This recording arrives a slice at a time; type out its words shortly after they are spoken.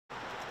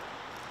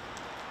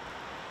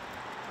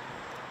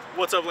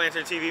What's up,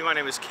 Lantern TV? My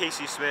name is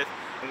Casey Smith,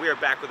 and we are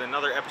back with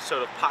another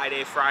episode of Pie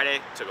Day Friday.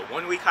 Took a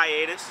 1-week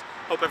hiatus.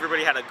 Hope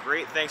everybody had a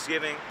great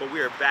Thanksgiving, but we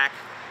are back.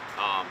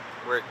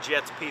 We're at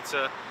Jets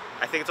Pizza.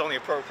 I think it's only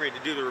appropriate to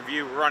do the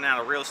review. We're running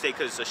out of real estate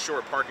because it's a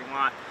short parking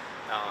lot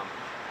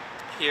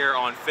here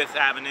on 5th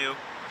Avenue.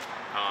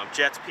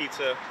 Jets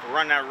Pizza. We're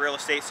running out of real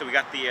estate, so we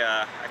got the,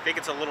 I think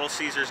it's a Little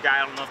Caesars guy.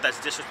 I don't know if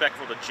that's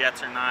disrespectful to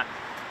Jets or not.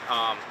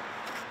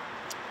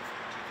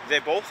 They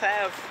both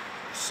have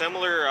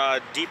similar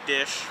deep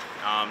dish.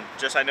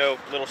 Just I know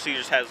Little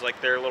Caesars has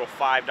like their little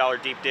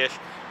 $5 deep dish.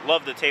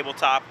 Love the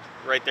tabletop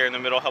right there in the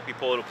middle, help you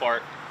pull it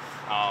apart.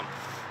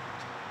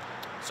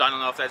 So I don't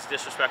know if that's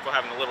disrespectful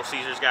having the Little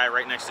Caesars guy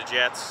right next to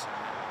Jets.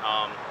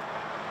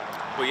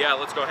 But yeah,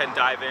 let's go ahead and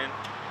dive in.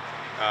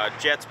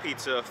 Jets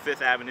Pizza,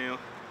 5th Avenue.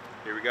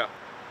 Here we go.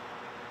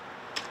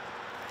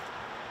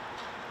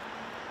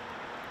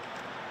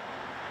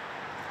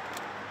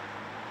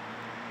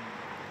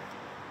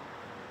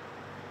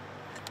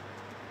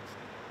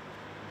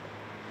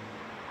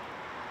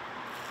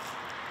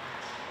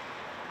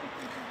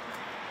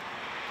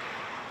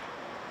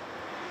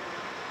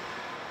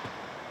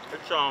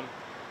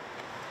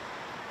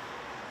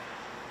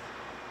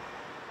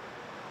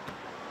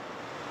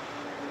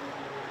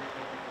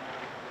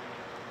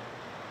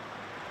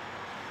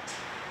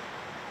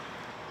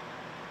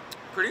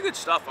 It's pretty good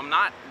stuff. I'm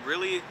not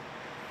really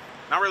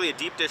a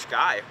deep dish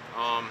guy.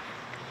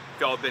 If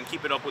y'all have been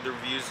keeping up with the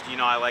reviews, you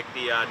know I like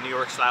the New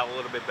York style a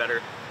little bit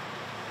better.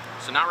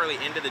 So not really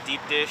into the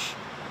deep dish,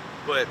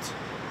 but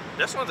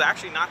this one's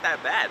actually not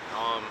that bad.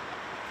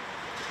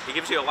 It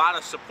gives you a lot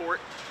of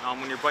support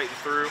when you're biting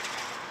through.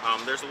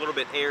 There's a little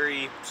bit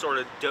airy, sort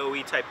of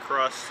doughy type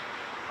crust,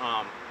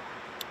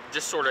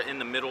 just sort of in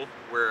the middle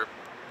where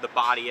the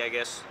body, I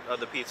guess, of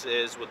the pizza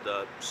is, with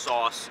the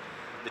sauce,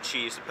 the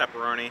cheese, the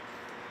pepperoni.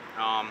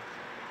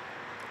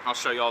 I'll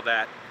show you all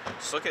that.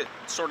 Just look at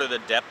sort of the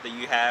depth that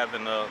you have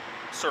and the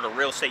sort of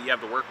real estate you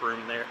have to work with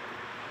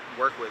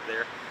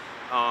there.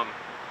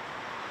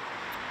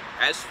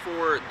 As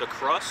for the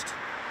crust,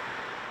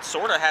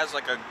 sort of has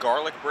like a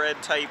garlic bread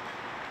type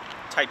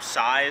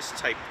size,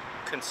 type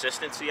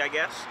consistency, I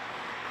guess.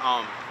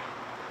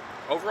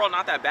 Overall,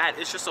 not that bad.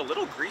 It's just a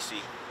little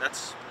greasy.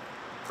 That's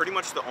pretty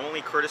much the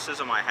only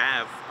criticism I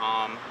have.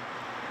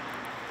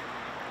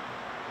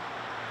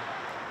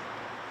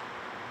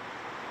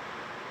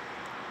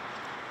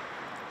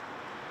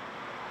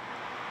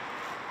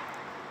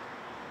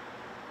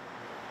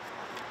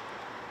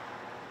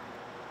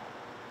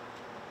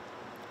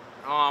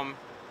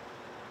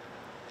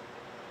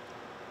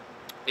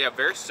 Yeah,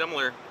 very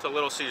similar to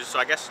Little Caesars, so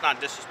I guess it's not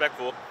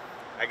disrespectful.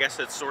 I guess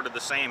it's sort of the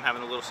same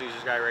having the Little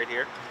Caesars guy right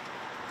here.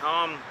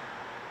 And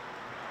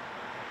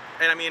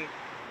I mean,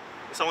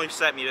 it only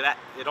set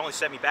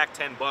me back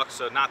 10 bucks,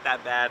 so not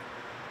that bad.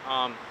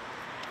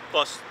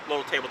 Plus,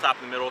 little tabletop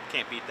in the middle,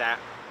 can't beat that.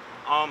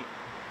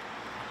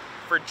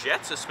 For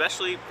Jets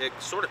especially, it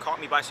sort of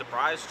caught me by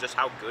surprise just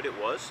how good it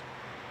was.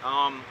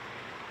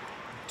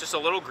 Just a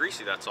little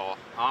greasy, that's all.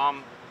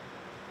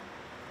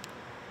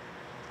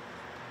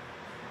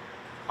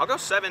 I'll go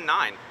 7-9.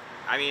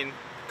 I mean,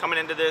 coming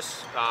into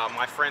this,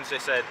 my friends, they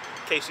said,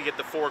 Casey, get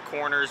the 4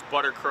 corners,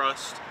 butter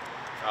crust,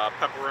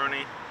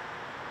 pepperoni.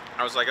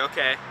 I was like,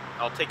 okay,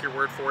 I'll take your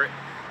word for it.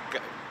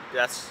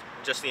 That's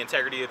just the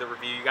integrity of the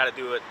review. You got to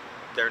do what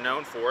they're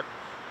known for.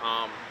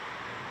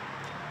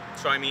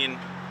 So I mean,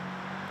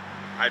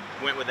 I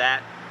went with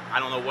that. I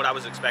don't know what I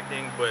was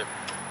expecting, but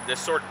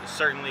this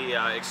certainly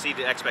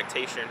exceeded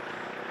expectation.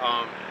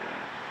 I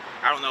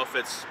don't know if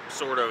it's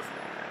sort of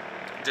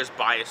just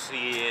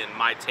biasy and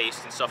my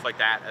taste and stuff like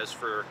that as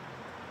for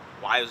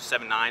why it was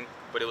 7-9,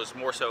 but it was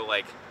more so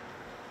like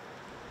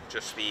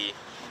just the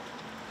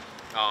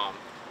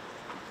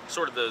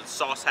sort of the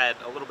sauce had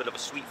a little bit of a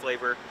sweet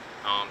flavor.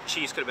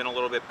 Cheese could have been a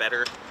little bit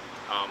better,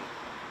 a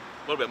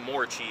little bit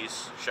more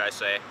cheese, should I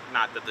say.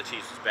 Not that the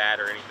cheese was bad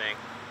or anything.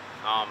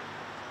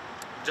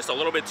 Just a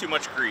little bit too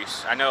much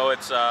grease. I know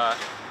it's a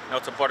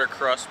butter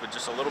crust, but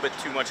just a little bit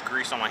too much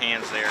grease on my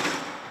hands there.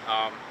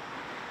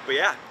 But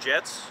yeah,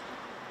 Jets,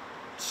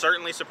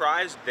 certainly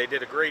surprised. They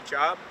did a great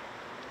job.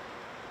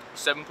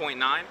 7.9.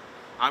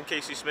 I'm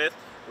Casey Smith.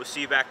 We'll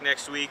see you back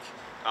next week.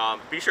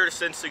 Be sure to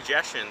send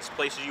suggestions,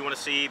 places you want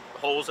to see,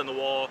 holes in the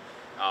wall,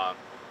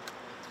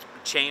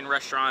 chain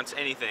restaurants,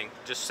 anything.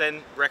 Just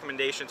send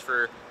recommendations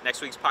for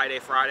next week's Pie Day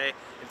Friday.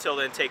 Until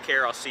then, take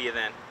care. I'll see you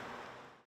then.